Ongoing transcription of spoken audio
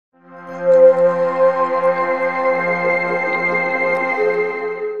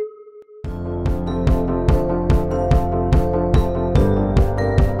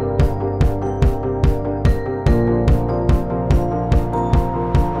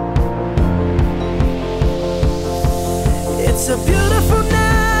a beautiful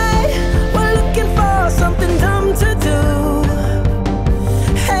night. We're looking for something dumb to do.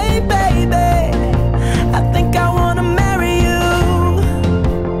 Hey baby, I think I wanna marry you.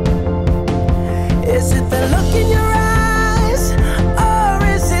 Is it the look in your eyes, or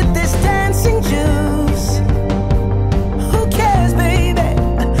is it this dancing juice? Who cares, baby?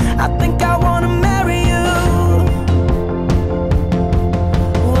 I think I wanna marry you.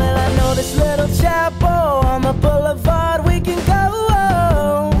 Well, I know this little chapel on the boulevard we can go.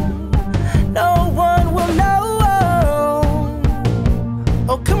 No one will know.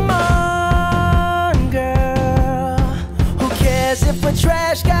 Oh, come on, girl. Who cares if we're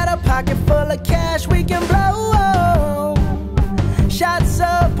trash? Got a pocket full of cash we can blow. Shots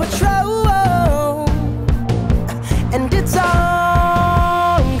of Patrol, and it's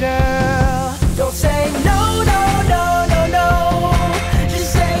on, girl. Don't say no, no, no, no, no. Just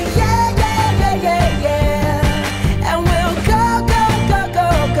say yeah, yeah, yeah, yeah, yeah. And we'll go, go, go, go,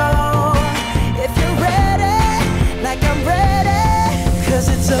 go. If you're ready, like I'm ready. 'Cause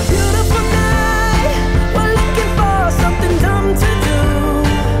it's a beautiful night. We're looking for something dumb to do.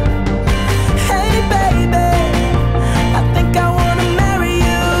 Hey baby, I think I wanna marry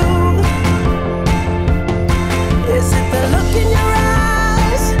you. Is it the look in your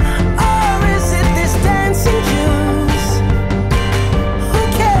eyes, or is it this dancing juice? Who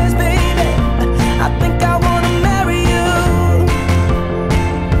cares, baby? I think I wanna marry you.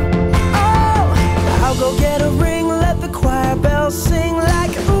 Oh, I'll go get a ring, let the choir bells sing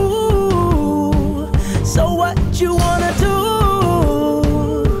like ooh. So what you wanna do?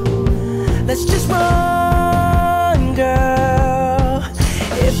 Let's just run, girl.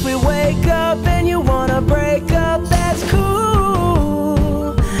 If we wake up and you wanna break up, that's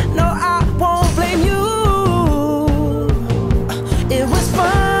cool. No, I won't blame you. It was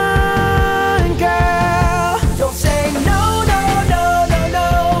fun, girl. Don't say no, no, no, no, no.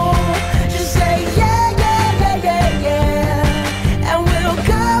 Just say yeah, yeah, yeah, yeah, yeah. And we'll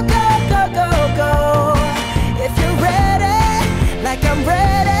go, go, go, go, go. If you're ready, like I'm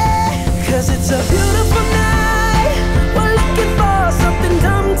ready. 'Cause it's a beautiful night. We're looking for something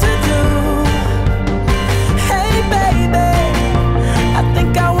dumb to do. Hey baby, I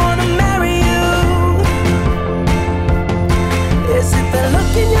think I wanna marry you. Is it the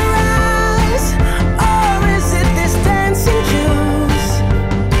look in your eyes, or is it this dancing juice?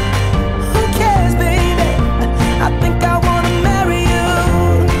 Who cares, baby? I think I wanna marry you.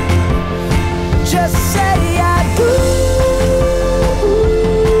 Just say I do.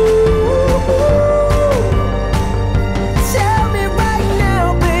 Tell me right now,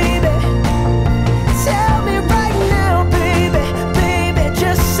 baby. Tell me right now, baby. Baby,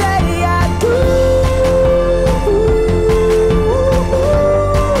 just say I do.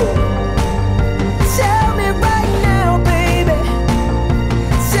 Tell me right now, baby.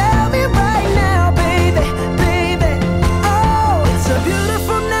 Tell me right now, baby. Baby, oh, it's a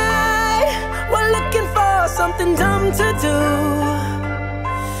beautiful night. We're looking for something dumb to do.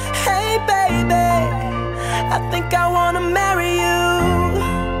 Hey baby, I think I wanna marry you.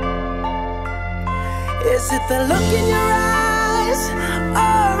 Is it the look in your eyes,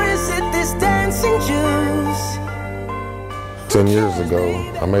 or is it this dancing juice? 10 years ago,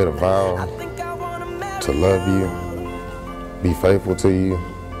 I made a vow I think I wanna marry to love you, be faithful to you,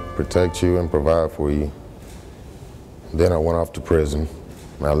 protect you, and provide for you. Then I went off to prison,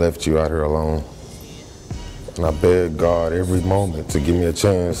 and I left you out here alone. And I begged God every moment to give me a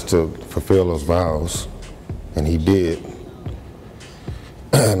chance to fulfill those vows, and He did.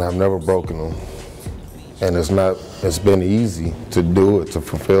 And I've never broken them. And it's been easy to do it, to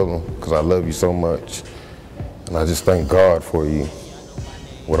fulfill them, because I love you so much. And I just thank God for you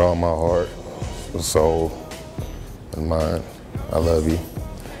with all my heart, soul, and mind. I love you.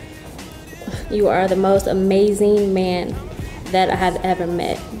 You are the most amazing man that I have ever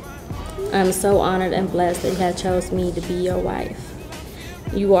met. I'm so honored and blessed that you have chose me to be your wife.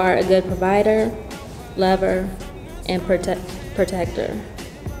 You are a good provider, lover, and protector.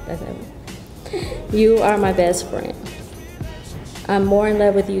 That's it. You are my best friend. I'm more in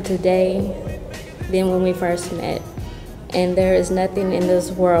love with you today than when we first met. And there is nothing in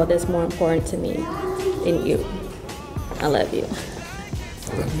this world that's more important to me than you. I love you.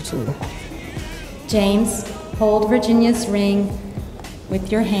 I love you too. James, hold Virginia's ring with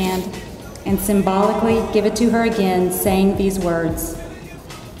your hand and symbolically give it to her again, saying these words.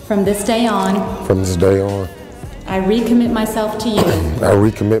 From this day on, I recommit myself to you. I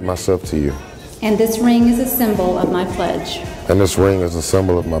recommit myself to you. And this ring is a symbol of my pledge. And this ring is a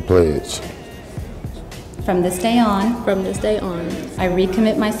symbol of my pledge. From this day on, I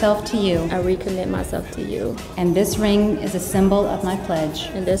recommit myself to you. I recommit myself to you. And this ring is a symbol of my pledge.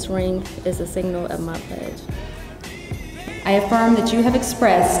 And this ring is a signal of my pledge. I affirm that you have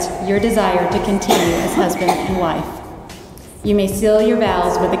expressed your desire to continue as husband and wife. You may seal your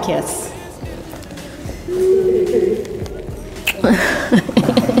vows with a kiss.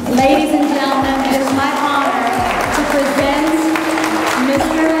 Ladies and gentlemen, it is my honor to present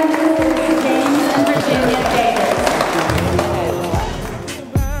Mr. and Mrs. James and Virginia Davis.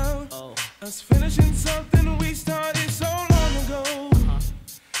 Us finishing something we started so long ago.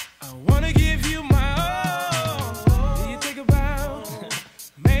 I wanna give you my all. Do you think about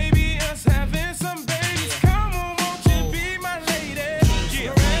maybe us having some babies? Come on, won't you be my lady?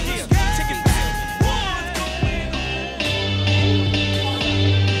 Yeah, check it out.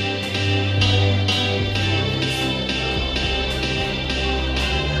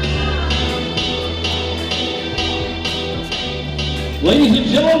 Ladies and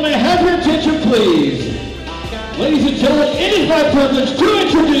gentlemen, may I have your attention, please? Ladies and gentlemen, it is my privilege to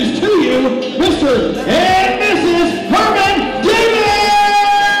introduce to you Mr. and Mrs. Herman Davis!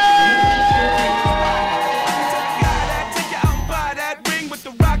 Take you out and buy that ring with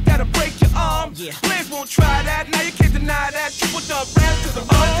the rock that'll break your arm. Players won't try that, now you can't deny that. Triple dub rap to the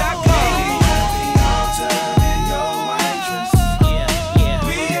bar.com.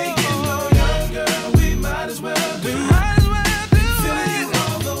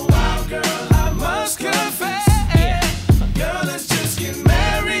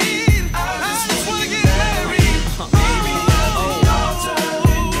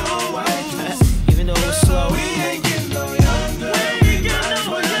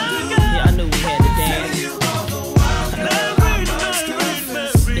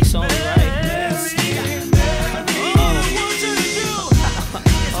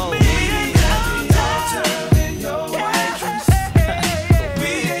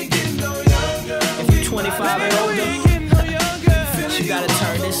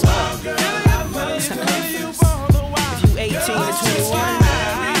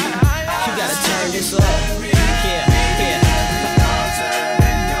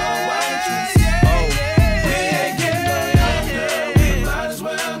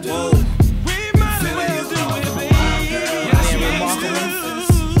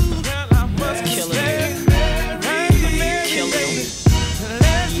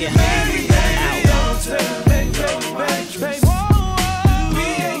 Yeah.